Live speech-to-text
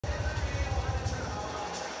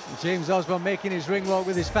James Osborne making his ring walk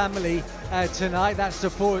with his family tonight. That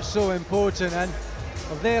support's so important, and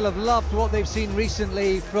they'll have loved what they've seen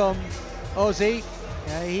recently from Ozzy.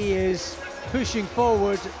 He is pushing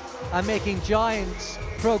forward and making giant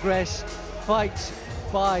progress fight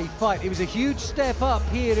by fight. It was a huge step up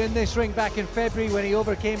here in this ring back in February when he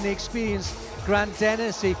overcame the experienced Grant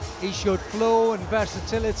Dennis. He showed flow and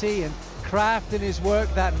versatility and craft in his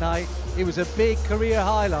work that night. It was a big career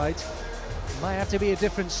highlight. Might have to be a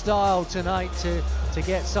different style tonight to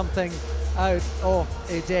get something out of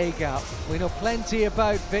Edagah. We know plenty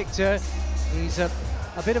about Victor. He's a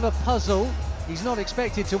bit of a puzzle. He's not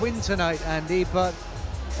expected to win tonight, Andy, but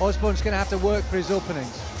Osborne's going to have to work for his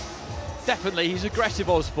openings. Definitely, he's aggressive,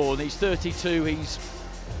 Osborne. He's 32. He's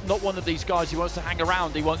not one of these guys who wants to hang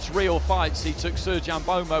around. He wants real fights. He took Serjan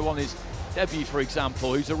Bomo on his debut, for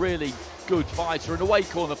example, who's a really good fighter, an away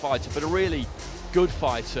corner fighter, but a really good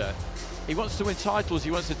fighter. He wants to win titles,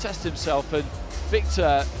 he wants to test himself, and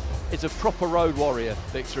Victor is a proper road warrior,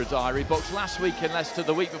 Victor Edagah. He boxed last week in Leicester,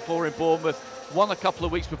 the week before in Bournemouth, won a couple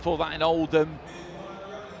of weeks before that in Oldham.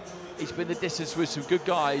 He's been the distance with some good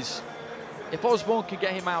guys. If Osborne can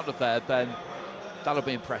get him out of there, then that'll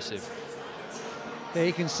be impressive. There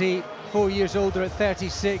you can see 4 years older at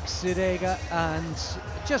 36, Edagah, and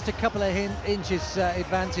just a couple of inches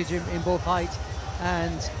advantage in both height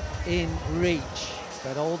and in reach.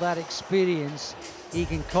 But all that experience he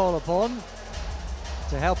can call upon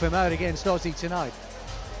to help him out against Ozzy tonight.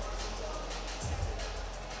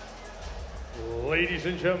 Ladies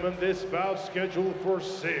and gentlemen, this bout scheduled for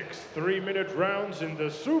 6 3-minute rounds in the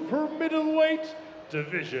super middleweight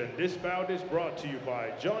division. This bout is brought to you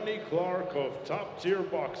by Johnny Clark of Top Tier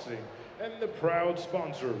Boxing and the proud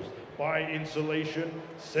sponsors by Insulation,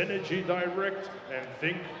 Synergy Direct, and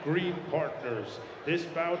Think Green Partners. This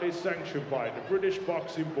bout is sanctioned by the British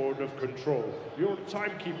Boxing Board of Control, your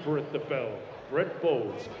timekeeper at the bell, Brett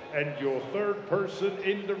Bowles, and your third person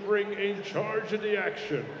in the ring in charge of the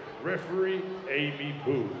action, referee Amy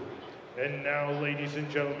Pooh. And now, ladies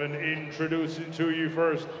and gentlemen, introducing to you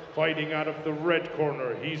first, fighting out of the red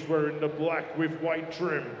corner. He's wearing the black with white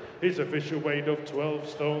trim. His official weight of 12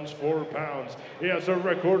 stones, 4 pounds. He has a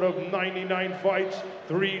record of 99 fights,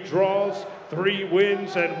 3 draws, 3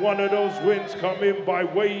 wins, and one of those wins coming by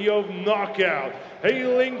way of knockout.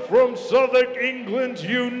 Hailing from Southern England's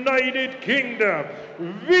United Kingdom,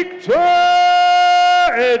 Victor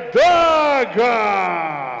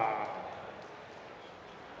Edagah.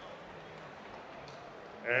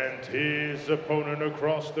 And his opponent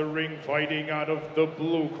across the ring, fighting out of the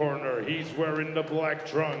blue corner. He's wearing the black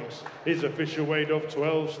trunks. His official weight of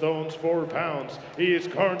 12 stones, 4 pounds. He is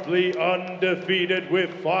currently undefeated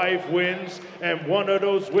with 5 wins, and one of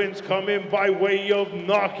those wins coming by way of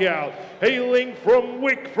knockout. Hailing from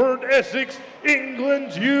Wickford, Essex,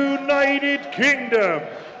 England's United Kingdom,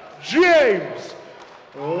 James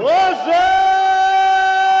Osborne.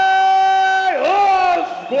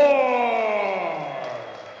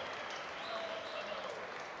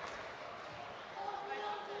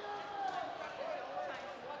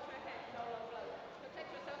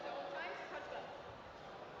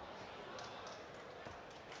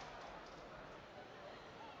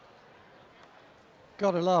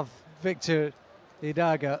 Gotta love Victor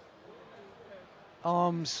Edagah.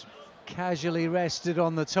 Arms casually rested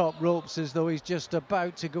on the top ropes as though he's just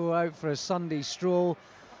about to go out for a Sunday stroll,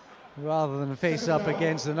 rather than face up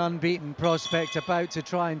against an unbeaten prospect about to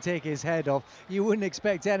try and take his head off. You wouldn't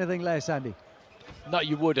expect anything less, Andy. No,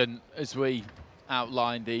 you wouldn't. As we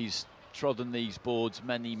outlined, he's trodden these boards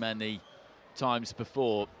many, many times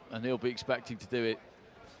before, and he'll be expecting to do it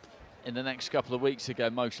in the next couple of weeks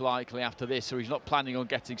again, most likely after this, so he's not planning on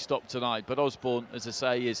getting stopped tonight. But Osborne, as I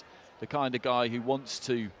say, is the kind of guy who wants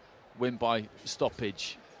to win by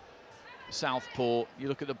stoppage. Southpaw, you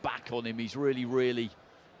look at the back on him, he's really, really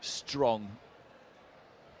strong.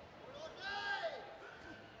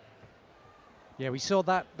 Yeah, we saw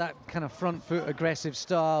that kind of front foot aggressive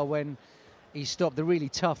style when he stopped the really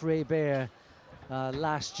tough Ray Bear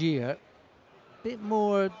last year. Bit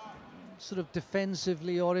more sort of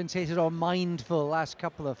defensively orientated or mindful last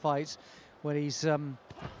couple of fights, where he's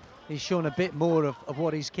shown a bit more of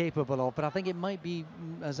what he's capable of. But I think it might be,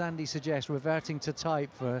 as Andy suggests, reverting to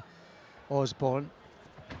type for Osborne.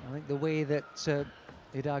 I think the way that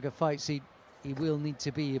Edagah fights, he will need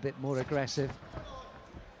to be a bit more aggressive.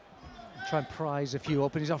 Try and prize a few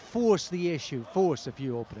openings, or force the issue, force a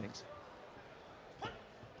few openings.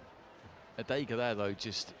 Edagah there, though,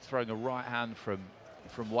 just throwing a right hand from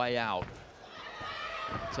way out.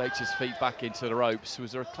 Takes his feet back into the ropes.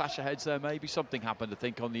 Was there a clash of heads there? Maybe something happened, I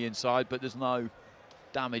think, on the inside, but there's no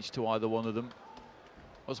damage to either one of them.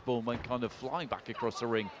 Osborne went kind of flying back across the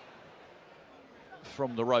ring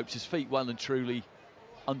from the ropes, his feet well and truly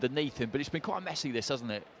underneath him. But it's been quite messy, this,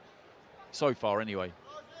 hasn't it? So far, anyway.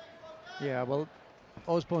 Yeah, well,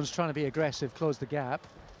 Osborne's trying to be aggressive, close the gap.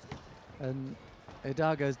 And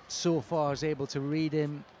Edagah so far is able to read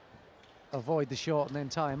him, avoid the shot, and then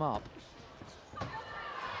tie him up.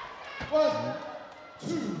 1,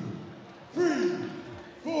 2, 3,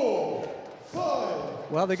 4,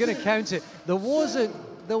 5. Well, they're going to count it. There was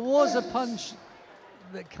a punch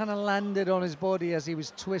that kind of landed on his body as he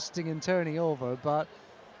was twisting and turning over, but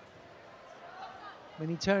when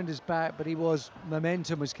he turned his back, but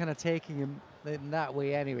momentum was kind of taking him in that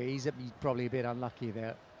way anyway. He's probably a bit unlucky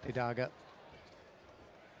there, Edagah.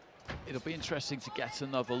 It'll be interesting to get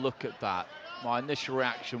another look at that. My initial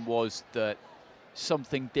reaction was that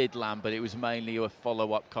something did land, but it was mainly a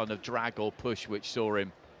follow-up kind of drag or push which saw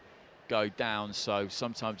him go down. So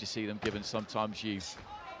sometimes you see them given, sometimes you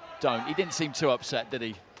don't. He didn't seem too upset, did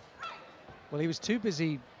he? Well, he was too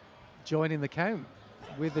busy joining the count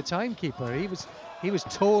with the timekeeper. He was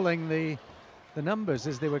tolling the numbers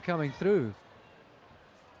as they were coming through.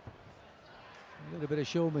 A little bit of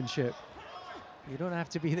showmanship. You don't have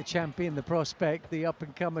to be the champion, the prospect, the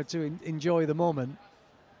up-and-comer to enjoy the moment.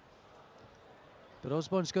 But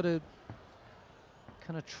Osborne's got to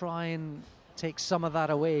kind of try and take some of that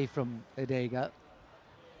away from Edagah.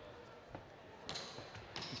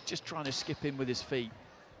 He's just trying to skip in with his feet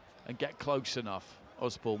and get close enough,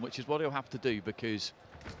 Osborne, which is what he'll have to do because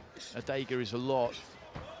Edagah is a lot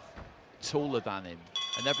taller than him.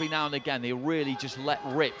 And every now and again, he'll really just let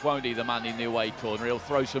rip, won't he, the man in the away corner? He'll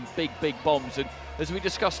throw some big bombs. And as we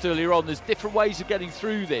discussed earlier on, there's different ways of getting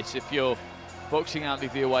through this if you're boxing out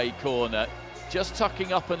of the away corner. Just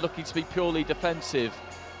tucking up and looking to be purely defensive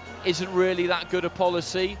isn't really that good a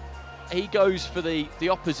policy. He goes for the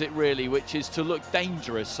opposite, really, which is to look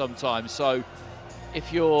dangerous sometimes. So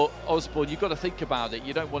if you're Osborne, you've got to think about it.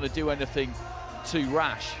 You don't want to do anything too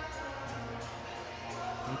rash.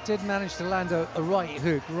 He did manage to land a right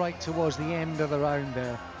hook right towards the end of the round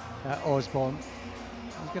there, Osborne.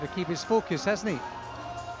 He's got to keep his focus, hasn't he?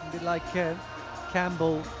 A bit like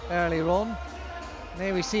Campbell earlier on.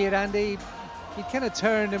 There we see it, Andy. He kind of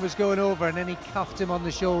turned and was going over, and then he cuffed him on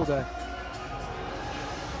the shoulder.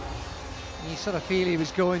 You sort of feel he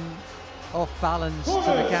was going off balance to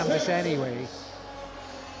the canvas anyway.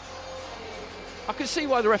 I can see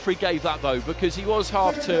why the referee gave that, though, because he was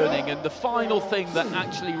half-turning, and the final thing that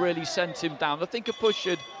actually really sent him down, I think a push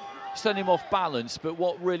had sent him off balance, but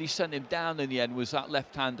what really sent him down in the end was that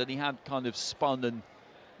left hand, and he had kind of spun and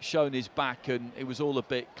shown his back, and it was all a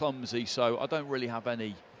bit clumsy, so I don't really have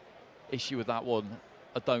any issue with that one,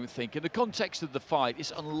 I don't think. In the context of the fight,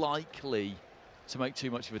 it's unlikely to make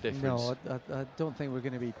too much of a difference. No, I don't think we're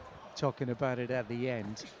going to be talking about it at the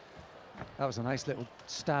end. That was a nice little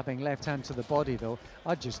stabbing left hand to the body, though.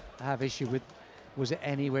 I'd just have issue with, was it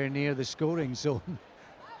anywhere near the scoring zone?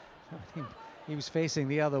 I mean, he was facing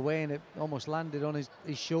the other way and it almost landed on his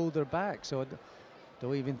shoulder back, so I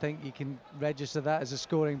don't even think you can register that as a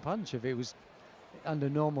scoring punch if it was under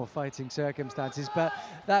normal fighting circumstances. But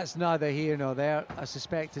that's neither here nor there, I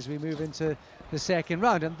suspect, as we move into the second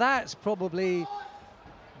round. And that's probably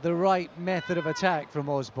the right method of attack from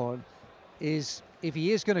Osborne, is if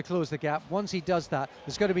he is going to close the gap, once he does that,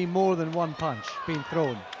 there's got to be more than one punch being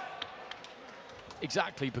thrown.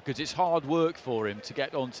 Exactly, because it's hard work for him to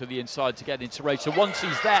get onto the inside, to get into range. So once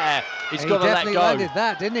he's there, he's got to let go. He definitely landed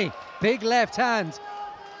that, didn't he? Big left hand.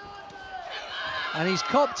 And he's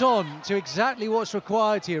copped on to exactly what's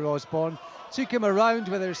required here, Osborne. Took him around,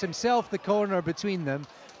 whether it's himself, the corner between them,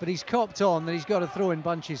 but he's copped on that he's got to throw in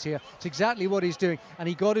bunches here. It's exactly what he's doing, and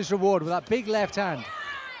he got his reward with that big left hand.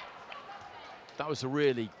 That was a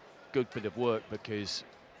really good bit of work because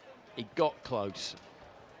he got close,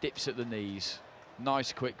 dips at the knees,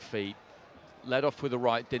 nice quick feet, led off with the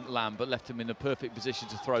right, didn't land, but left him in a perfect position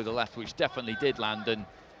to throw the left, which definitely did land, and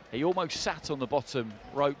he almost sat on the bottom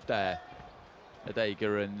rope there,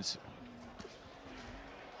 Edagah, and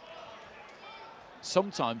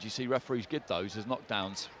sometimes you see referees give those as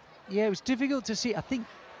knockdowns. Yeah, it was difficult to see. I think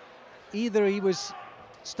either he was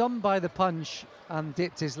stunned by the punch and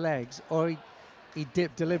dipped his legs, or he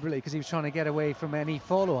dipped deliberately because he was trying to get away from any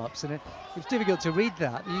follow-ups, and it was difficult to read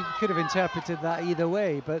that. You could have interpreted that either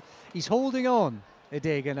way, but he's holding on,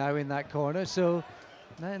 Edagah, now in that corner, so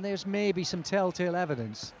then there's maybe some telltale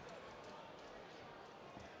evidence.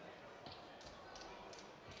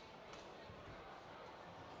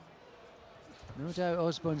 No doubt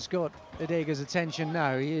Osborne's got Edagah's attention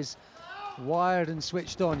now. He is wired and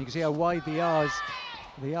switched on. You can see how wide the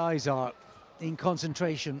eyes are in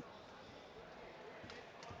concentration.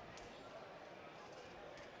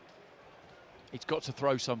 He's got to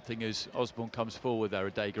throw something as Osborne comes forward there,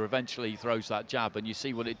 Edagah. Eventually he throws that jab, and you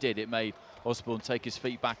see what it did. It made Osborne take his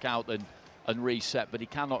feet back out and reset, but he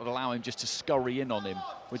cannot allow him just to scurry in on him,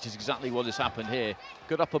 which is exactly what has happened here.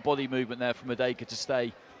 Good upper body movement there from Edagah to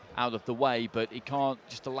stay out of the way, but he can't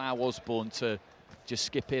just allow Osborne to just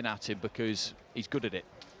skip in at him because he's good at it.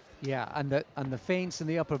 Yeah, and the feints and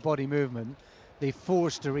the upper body movement, they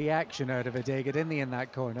forced a reaction out of Edagah, didn't they, in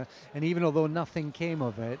that corner? And even although nothing came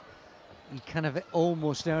of it, he kind of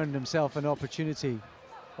almost earned himself an opportunity,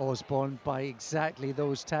 Osborne, by exactly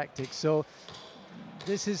those tactics. So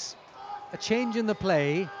this is a change in the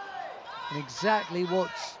play and exactly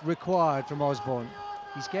what's required from Osborne.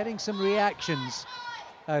 He's getting some reactions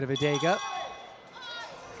out of Edagah.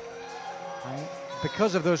 And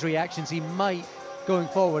because of those reactions, he might, going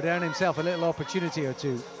forward, earn himself a little opportunity or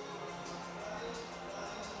two.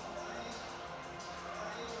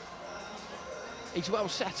 He's well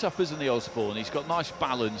set up, isn't he, Osborne? He's got nice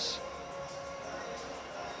balance.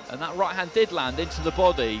 And that right hand did land into the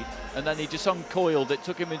body, and then he just uncoiled it,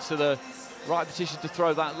 took him into the right position to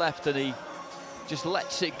throw that left, and he just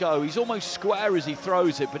lets it go. He's almost square as he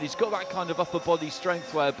throws it, but he's got that kind of upper body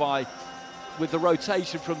strength whereby with the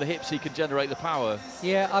rotation from the hips he can generate the power.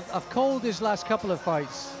 Yeah, I've called his last couple of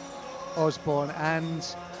fights, Osborne, and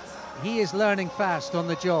he is learning fast on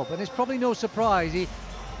the job, and it's probably no surprise.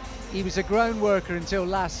 He was a ground worker until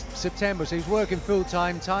last September, so he's working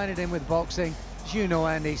full-time, tying it in with boxing. As you know,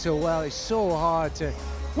 Andy, so well, it's so hard to,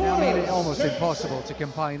 I mean, it's almost impossible to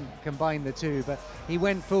combine the two, but he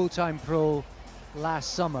went full-time pro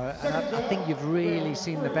last summer, and I think you've really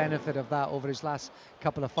seen the benefit of that over his last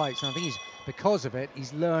couple of fights, and I think because of it,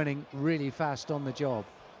 he's learning really fast on the job.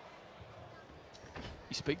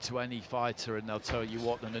 You speak to any fighter and they'll tell you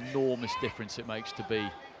what an enormous difference it makes to be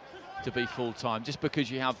full-time, just because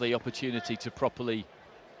you have the opportunity to properly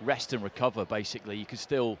rest and recover. Basically, you can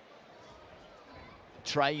still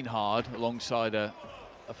train hard alongside a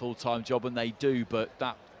full-time job, and they do, but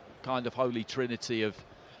that kind of holy trinity of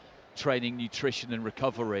training, nutrition and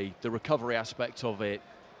recovery, the recovery aspect of it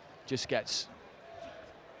just gets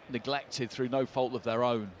neglected through no fault of their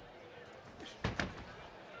own.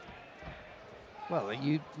 Well,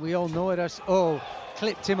 we all know it. Oh,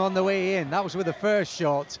 clipped him on the way in. That was with the first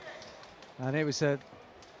shot. And it was a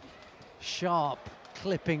sharp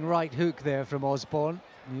clipping right hook there from Osborne.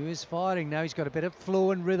 He is firing now. He's got a bit of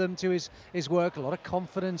flow and rhythm to his work. A lot of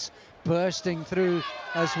confidence bursting through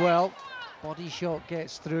as well. Body shot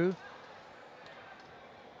gets through.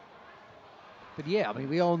 But yeah, I mean,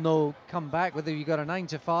 we all know, come back, whether you got a 9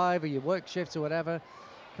 to 5 or your work shifts or whatever,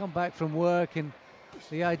 come back from work, and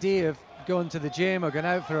the idea of going to the gym or going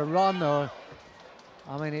out for a run, or,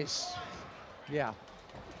 I mean, it's, yeah,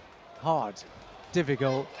 hard,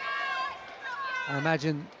 difficult. I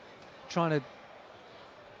imagine trying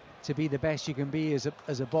to be the best you can be as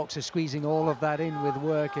a boxer, squeezing all of that in with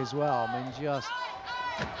work as well. I mean, just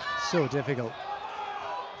so difficult.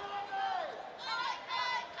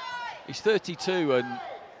 He's 32, and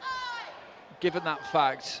given that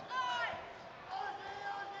fact,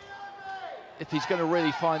 if he's going to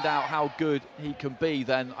really find out how good he can be,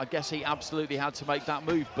 then I guess he absolutely had to make that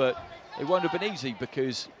move. But it won't have been easy,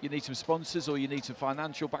 because you need some sponsors, or you need some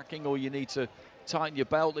financial backing, or you need to tighten your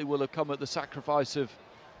belt. It will have come at the sacrifice of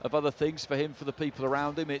other things for him, for the people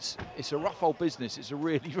around him. It's a rough old business. It's a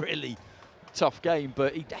really, really tough game,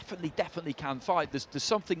 but he definitely can fight. There's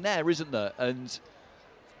something there, isn't there? And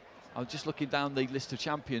I'm just looking down the list of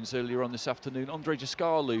champions earlier on this afternoon. Andre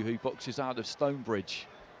Jaskarlu, who boxes out of Stonebridge,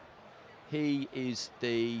 he is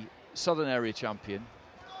the Southern Area champion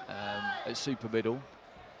at super middle.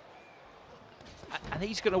 And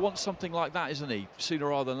he's going to want something like that, isn't he, sooner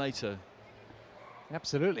rather than later?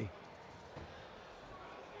 Absolutely.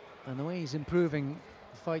 And the way he's improving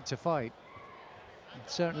fight to fight,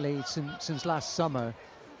 certainly since last summer,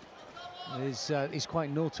 is quite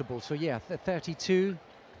notable. So yeah, 32,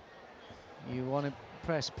 you want to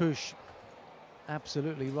press push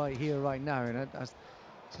absolutely right here, right now. And I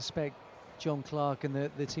suspect John Clark and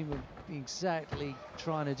the team are exactly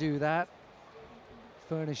trying to do that.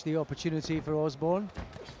 Furnish the opportunity for Osborne.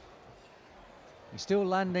 He's still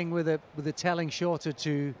landing with a telling shot or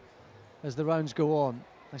two as the rounds go on.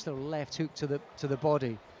 Nice little left hook to the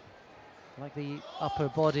body. Like the upper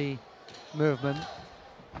body movement.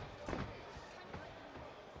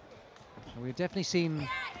 And we've definitely seen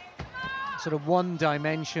sort of one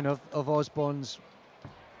dimension of Osborne's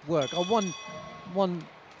work, or one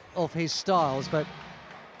of his styles, but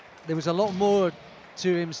there was a lot more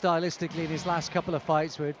to him stylistically in his last couple of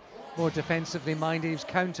fights, where more defensively minded. He was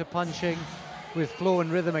counter punching with flow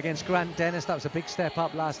and rhythm against Grant Dennis. That was a big step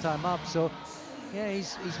up last time up. So yeah,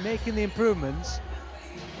 he's making the improvements,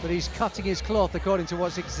 but he's cutting his cloth according to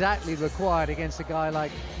what's exactly required against a guy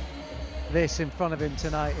like this in front of him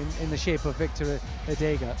tonight in the shape of Victor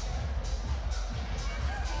Edagah.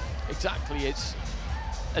 Exactly, it's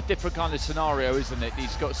a different kind of scenario, isn't it?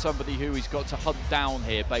 He's got somebody who he's got to hunt down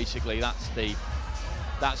here, basically. That's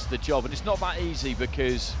the job, and it's not that easy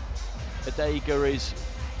because Edagah is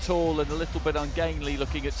tall and a little bit ungainly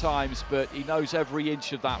looking at times, but he knows every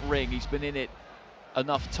inch of that ring. He's been in it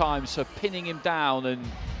enough times, so pinning him down and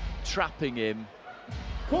trapping him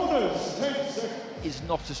Corners, 10 seconds. is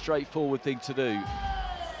not a straightforward thing to do.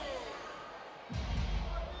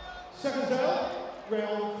 Seconds out,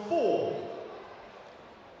 round 4.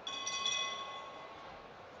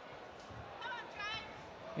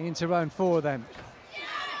 Into round 4 then.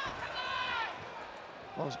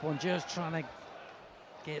 Osborne just trying to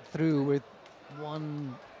get through with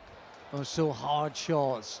one or so hard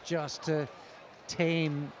shots just to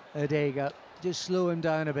tame Edagah, just slow him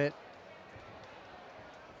down a bit.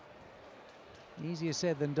 Easier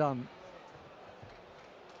said than done.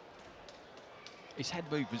 His head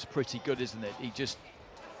movement's pretty good, isn't it? He just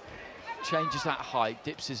changes that height,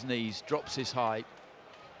 dips his knees, drops his height,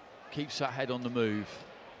 keeps that head on the move.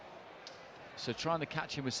 So trying to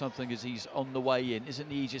catch him with something as he's on the way in isn't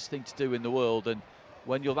the easiest thing to do in the world, and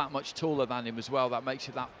when you're that much taller than him as well, that makes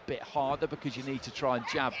it that bit harder because you need to try and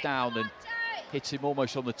jab down and hit him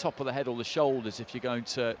almost on the top of the head or the shoulders if you're going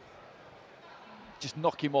to just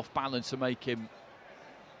knock him off balance and make him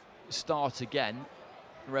start again.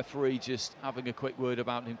 The referee just having a quick word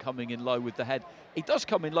about him coming in low with the head. He does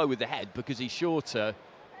come in low with the head because he's shorter,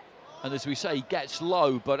 and as we say, he gets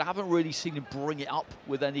low, but I haven't really seen him bring it up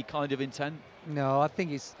with any kind of intent. No, I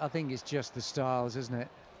think it's just the styles, isn't it?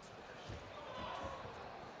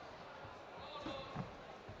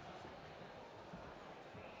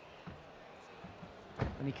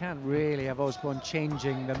 And he can't really have Osborne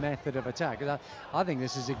changing the method of attack. I think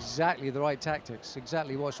this is exactly the right tactics,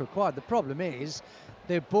 exactly what's required. The problem is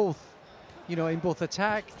they're both, you know, in both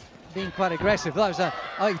attack, being quite aggressive. That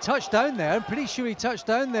was he touched down there. I'm pretty sure he touched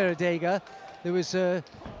down there, Edagah. There was a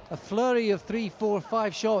flurry of 3, 4,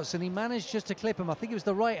 5 shots, and he managed just to clip him. I think it was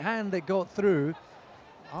the right hand that got through.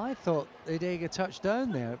 I thought Edagah touched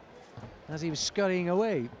down there as he was scurrying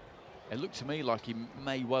away. It looked to me like he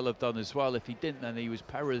may well have done as well. If he didn't, then he was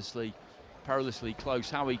perilously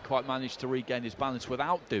close. How he quite managed to regain his balance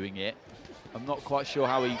without doing it, I'm not quite sure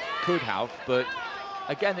how he could have. But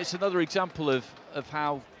again, it's another example of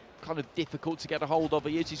how kind of difficult to get a hold of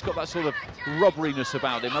he is. He's got that sort of rubberiness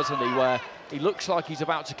about him, hasn't he, where he looks like he's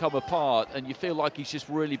about to come apart and you feel like he's just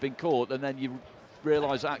really been caught, and then you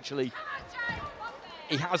realise actually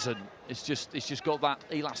he hasn't. It's just got that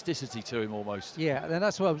elasticity to him almost. Yeah, and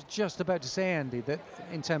that's what I was just about to say, Andy, that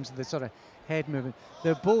in terms of the sort of head movement,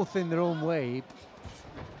 they're both in their own way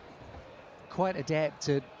quite adept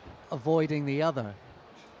at avoiding the other.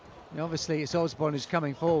 And obviously it's Osborne who's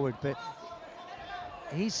coming forward, but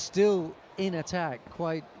he's still in attack,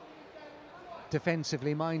 quite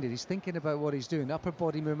defensively minded. He's thinking about what he's doing, upper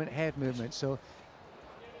body movement, head movement, so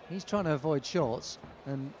he's trying to avoid shots,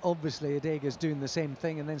 and obviously Edagah's doing the same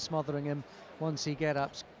thing and then smothering him once he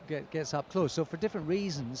gets up close. So for different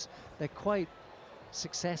reasons, they're quite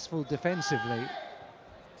successful defensively,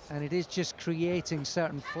 and it is just creating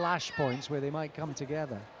certain flash points where they might come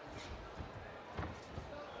together.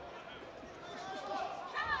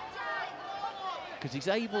 Because he's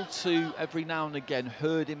able to, every now and again,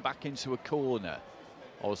 herd him back into a corner,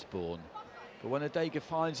 Osborne. But when Edagah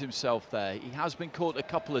finds himself there, he has been caught a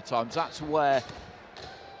couple of times. That's where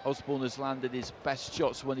Osborne has landed his best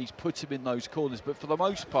shots, when he's put him in those corners. But for the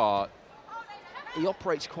most part, he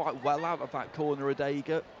operates quite well out of that corner,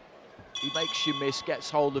 Edagah. He makes you miss,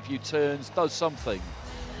 gets hold of you, turns, does something.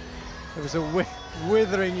 There was a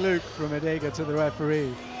withering look from Edagah to the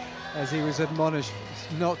referee as he was admonished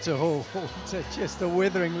not to hold. Just a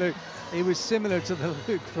withering look. It was similar to the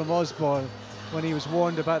look from Osborne when he was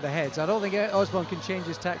warned about the heads. I don't think Osborne can change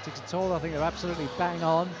his tactics at all. I think they're absolutely bang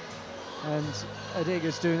on, and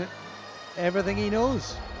Edagah's doing everything he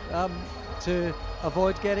knows to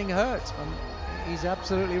avoid getting hurt, and he's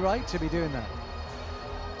absolutely right to be doing that.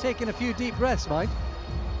 Taking a few deep breaths, mind.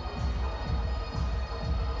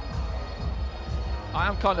 I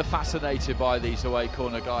am kind of fascinated by these away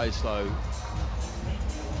corner guys, though.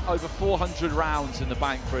 Over 400 rounds in the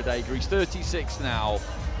bank for Edagah. He's 36 now.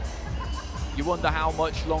 You wonder how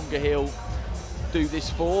much longer he'll do this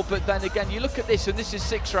for, but then again, you look at this, and this is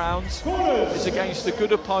 6 rounds. It's against a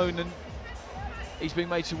good opponent. He's been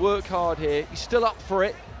made to work hard here. He's still up for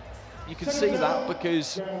it. You can see that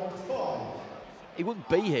because he wouldn't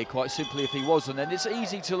be here quite simply if he wasn't. And it's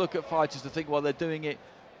easy to look at fighters to think, well, they're doing it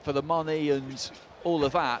for the money and all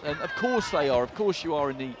of that. And of course they are. Of course you are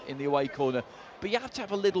in the away corner. But you have to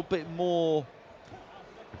have a little bit more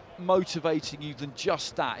motivating you than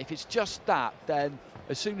just that. If it's just that, then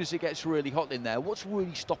as soon as it gets really hot in there, what's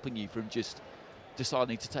really stopping you from just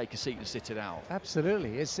deciding to take a seat and sit it out?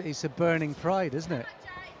 Absolutely. It's a burning pride, isn't it?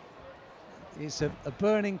 It's a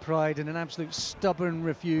burning pride and an absolute stubborn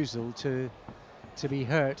refusal to be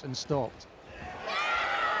hurt and stopped.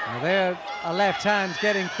 Now there, a left hand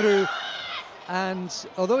getting through, and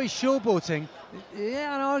although he's showboating,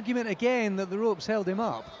 yeah, an argument again that the ropes held him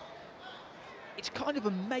up. It's kind of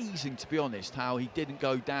amazing, to be honest, how he didn't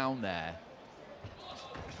go down there.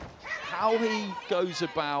 How he goes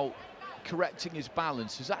about correcting his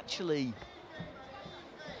balance is actually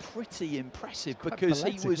pretty impressive, because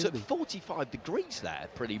he was at 45 degrees there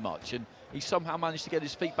pretty much, and he somehow managed to get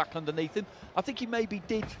his feet back underneath him. I think he maybe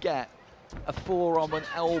did get a forearm and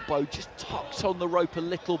elbow just tucked on the rope a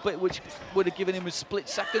little bit, which would have given him a split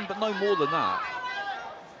second, but no more than that.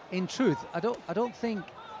 In truth, I don't think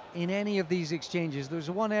in any of these exchanges, there was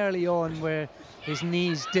one early on where his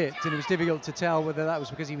knees dipped and it was difficult to tell whether that was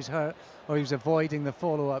because he was hurt or he was avoiding the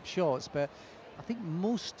follow-up shots, but I think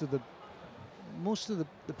most of the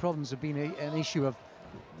problems have been an issue of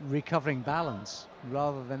recovering balance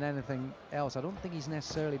rather than anything else. I don't think he's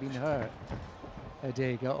necessarily been hurt,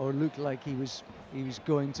 Edagah, or looked like he was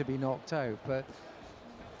going to be knocked out, but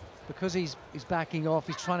because he's backing off,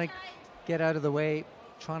 he's trying to get out of the way,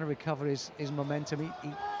 trying to recover his momentum.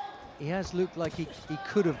 He has looked like he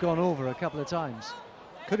could have gone over a couple of times,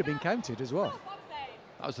 could have been counted as well.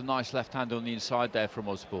 That was a nice left hand on the inside there from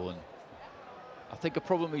Osborne. I think a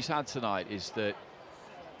problem he's had tonight is that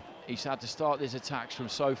he's had to start his attacks from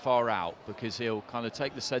so far out, because he'll kind of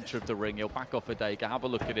take the centre of the ring, he'll back off Edagah, have a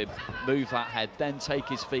look at him, move that head, then take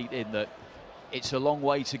his feet in. That it's a long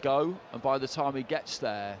way to go, and by the time he gets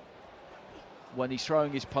there, when he's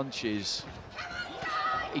throwing his punches,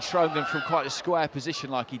 he's throwing them from quite a square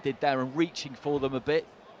position like he did there and reaching for them a bit,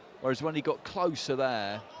 whereas when he got closer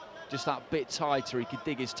there, just that bit tighter, he could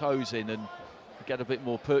dig his toes in and get a bit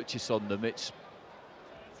more purchase on them. It's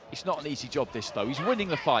not an easy job, this, though. He's winning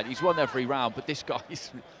the fight. He's won every round, but this guy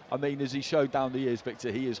is, I mean, as he showed down the years,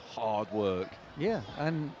 Victor, he is hard work. Yeah,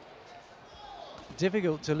 and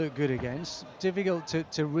difficult to look good against, difficult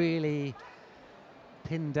to really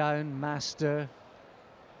pin down, master.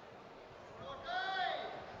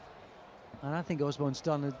 And I think Osborne's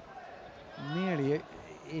done nearly,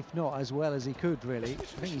 if not as well as he could, really.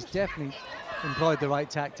 I think he's definitely employed the right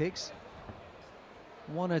tactics.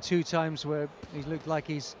 One or two times where he's looked like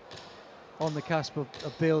he's on the cusp of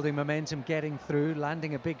building momentum, getting through,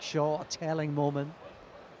 landing a big shot, a telling moment.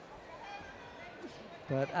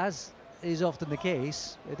 But as is often the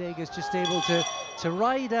case, Edagah's just able to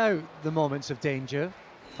ride out the moments of danger,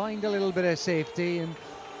 find a little bit of safety, and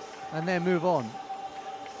then move on.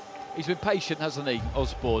 He's been patient, hasn't he,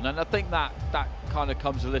 Osborne? And I think that kind of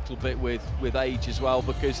comes a little bit with age as well,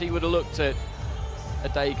 because he would have looked at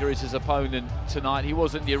Edagah as his opponent tonight. He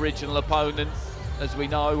wasn't the original opponent, as we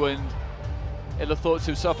know, and he'll have thought to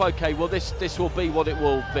himself, okay, well, this will be what it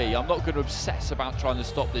will be. I'm not going to obsess about trying to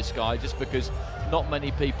stop this guy just because not many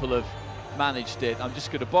people have managed it. I'm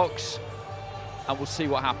just going to box and we'll see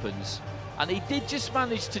what happens. And he did just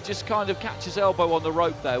manage to just kind of catch his elbow on the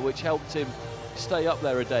rope there, which helped him stay up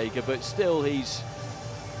there, Edagah, but still it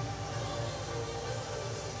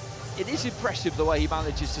is impressive the way he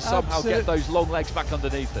manages to somehow get those long legs back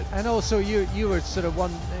underneath him. And also you were sort of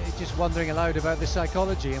just wondering aloud about the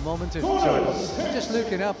psychology a moment ago. Just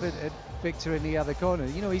looking up at Victor in the other corner.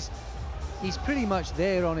 You know, he's pretty much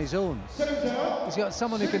there on his own. He's got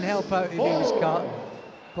someone who can help out if he was cut,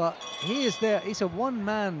 but he is there. It's a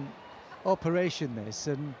one-man operation, this,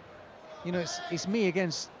 and you know, it's me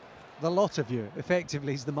against the lot of you,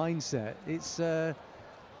 effectively, is the mindset. It's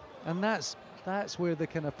and that's where the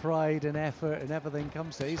kind of pride and effort and everything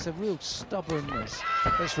comes to. It's a real stubbornness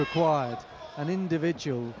that's required, an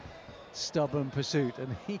individual stubborn pursuit,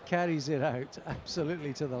 and he carries it out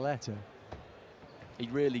absolutely to the letter. He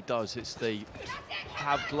really does. It's the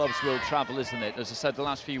have gloves will travel, isn't it? As I said, the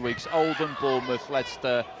last few weeks, Oldham, Bournemouth,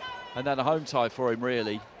 Leicester, and then a home tie for him,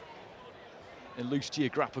 really. In loose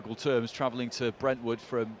geographical terms, travelling to Brentwood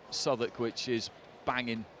from Southwark, which is bang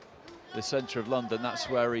in the centre of London. That's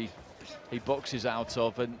where he boxes out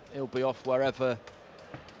of, and he'll be off wherever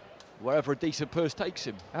a decent purse takes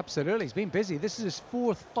him. Absolutely, he's been busy. This is his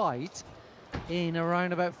fourth fight in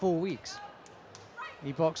around about 4 weeks.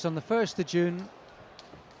 He boxed on the 1st of June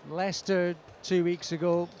Leicester 2 weeks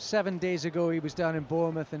ago, 7 days ago he was down in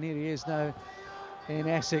Bournemouth, and here he is now in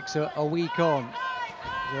Essex a week on.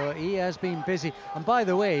 So he has been busy. And by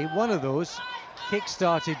the way, one of those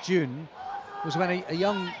kick-started June was when a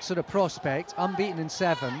young sort of prospect, unbeaten in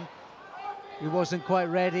 7, he wasn't quite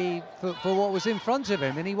ready for what was in front of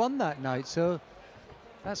him, and he won that night. So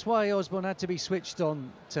that's why Osborne had to be switched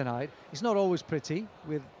on tonight. It's not always pretty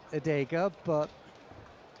with Edagah, but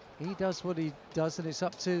he does what he does, and it's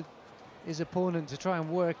up to his opponent to try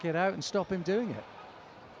and work it out and stop him doing it.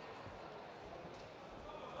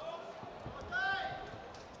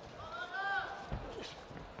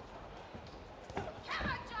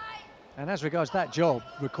 And as regards that job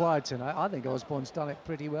required tonight, I think Osborne's done it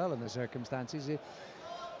pretty well in the circumstances.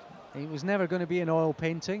 He was never going to be an oil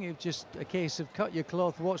painting. It was just a case of cut your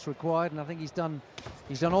cloth, what's required, and I think he's done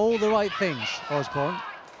all the right things, Osborne.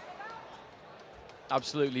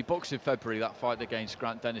 Absolutely. Boxed in February. That fight against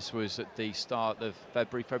Grant Dennis was at the start of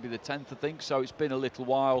February the 10th, I think. So it's been a little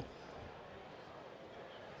while.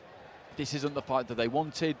 This isn't the fight that they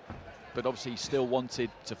wanted, but obviously he still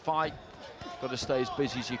wanted to fight. Got to stay as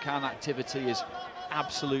busy as you can. Activity is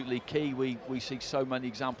absolutely key. We see so many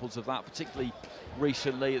examples of that, particularly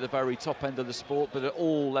recently at the very top end of the sport, but at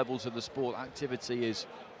all levels of the sport, activity is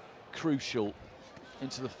crucial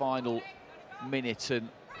into the final minute, and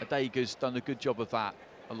Edagah's done a good job of that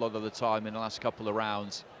a lot of the time in the last couple of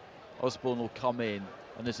rounds. Osborne will come in,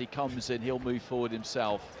 and as he comes in, he'll move forward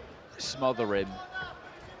himself, smother him,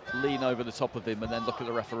 lean over the top of him, and then look at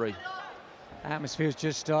the referee. Atmosphere's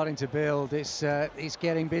just starting to build. It's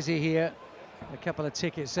getting busy here. A couple of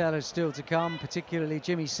ticket sellers still to come, particularly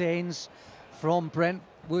Jimmy Sains from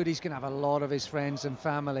Brentwood. He's going to have a lot of his friends and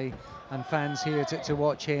family and fans here to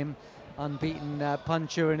watch him. Unbeaten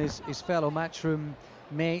puncher and his fellow matchroom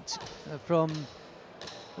mate from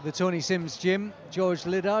the Tony Sims gym, George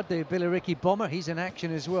Liddard, the Billericay bomber. He's in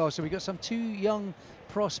action as well. So we've got some 2 young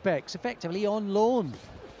prospects effectively on loan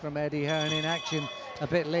from Eddie Hearn in action a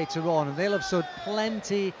bit later on, and they'll have sold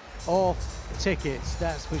plenty of tickets,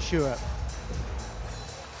 that's for sure.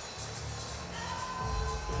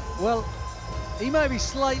 Well, he might be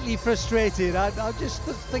slightly frustrated. I just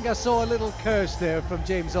think I saw a little curse there from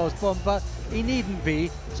James Osborne, but he needn't be.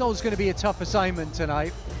 It's always going to be a tough assignment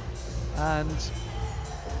tonight, and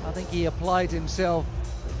I think he applied himself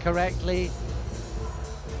correctly,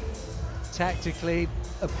 tactically,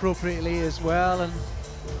 appropriately as well, and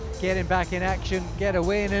get him back in action, get a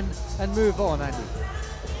win, and move on, Andy.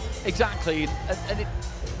 Exactly, and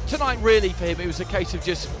tonight really for him it was a case of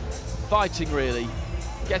just fighting, really,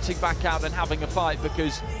 getting back out and having a fight,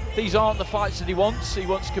 because these aren't the fights that he wants. He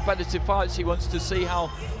wants competitive fights, he wants to see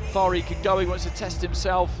how far he can go, he wants to test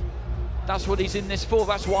himself. That's what he's in this for,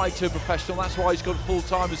 that's why he turned professional, that's why he's gone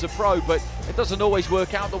full-time as a pro, but it doesn't always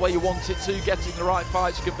work out the way you want it to. Getting the right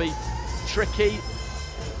fights can be tricky,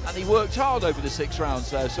 and he worked hard over the 6 rounds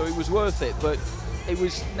there, so it was worth it, but it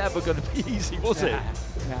was never going to be easy, was it?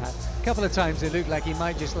 Nah. A couple of times it looked like he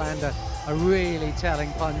might just land a really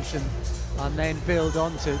telling punch and then build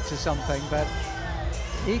on to something, but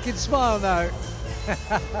he can smile now.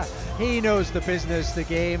 He knows the business, the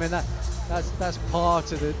game, and that's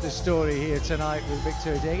part of the story here tonight with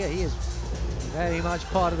Victor Edagah. He is very much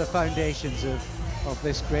part of the foundations of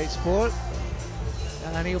this great sport,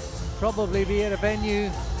 and he'll probably be at a venue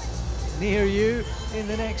near you in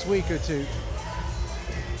the next week or 2.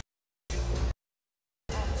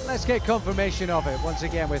 Let's get confirmation of it once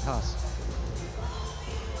again with Huss.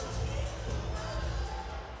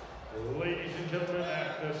 Ladies and gentlemen,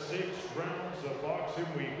 after 6 rounds of boxing,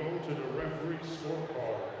 we go to the referee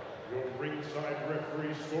scorecard. Your ringside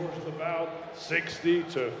referee scores the bout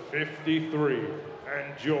 60-53,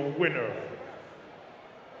 and your winner,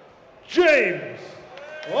 James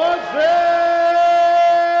Osborne.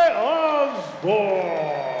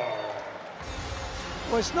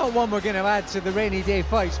 Well, it's not one we're going to add to the rainy day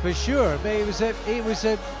fights for sure, but it was a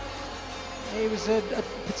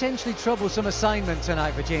potentially troublesome assignment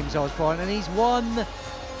tonight for James Osborne, and he's won.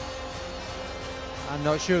 I'm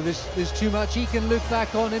not sure there's too much he can look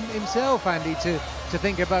back on himself, Andy, to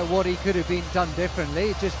think about what he could have been done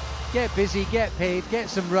differently. Just get busy, get paid, get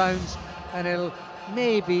some rounds, and it'll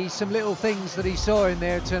maybe some little things that he saw in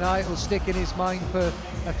there tonight will stick in his mind for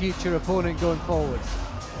a future opponent going forward.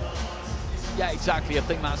 Yeah, exactly. I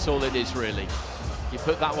think that's all it is, really. You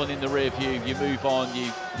put that one in the rear view, you move on,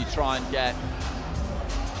 you try and get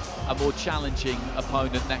a more challenging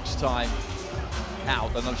opponent next time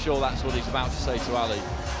out, and I'm sure that's what he's about to say to Ali.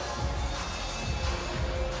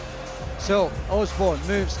 So Osborne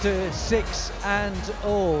moves to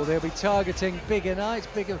 6-0. They'll be targeting bigger nights,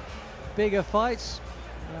 bigger fights.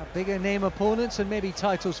 Bigger name opponents and maybe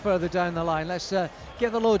titles further down the line. Let's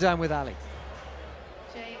get the lowdown with Ali.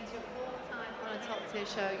 James, your fourth time on a top tier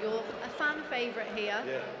show. You're a fan favourite here.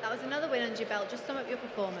 Yeah. That was another win under your belt. Just sum up your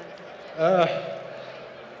performance.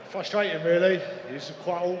 Frustrating, really. It's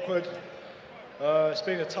quite awkward. It's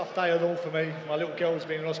been a tough day and all for me. My little girl's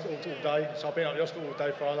been in hospital all day, so I've been at the hospital all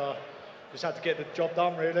day for just had to get the job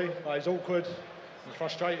done, really. But it's awkward and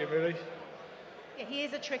frustrating, really. Yeah, he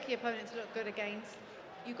is a tricky opponent to look good against.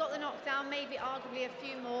 You got the knockdown, maybe arguably a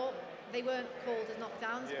few more. They weren't called as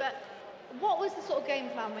knockdowns, but what was the sort of game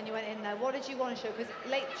plan when you went in there? What did you want to show? Because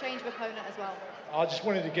late change of opponent as well. I just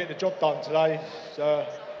wanted to get the job done today.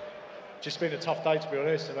 Just been a tough day, to be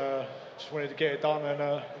honest, and just wanted to get it done, and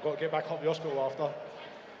I've got to get back up to the hospital after.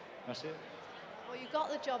 That's it. Well, you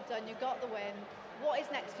got the job done, you got the win. What is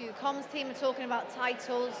next for you? Comms team are talking about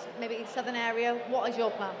titles, maybe Southern area. What is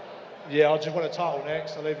your plan? Yeah, I just want a title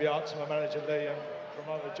next. I'll leave it up to my manager Lee and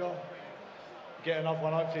promoter John. Get another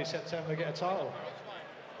one, hopefully September, get a title.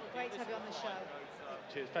 Great to have you on the show.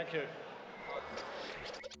 Cheers, thank you.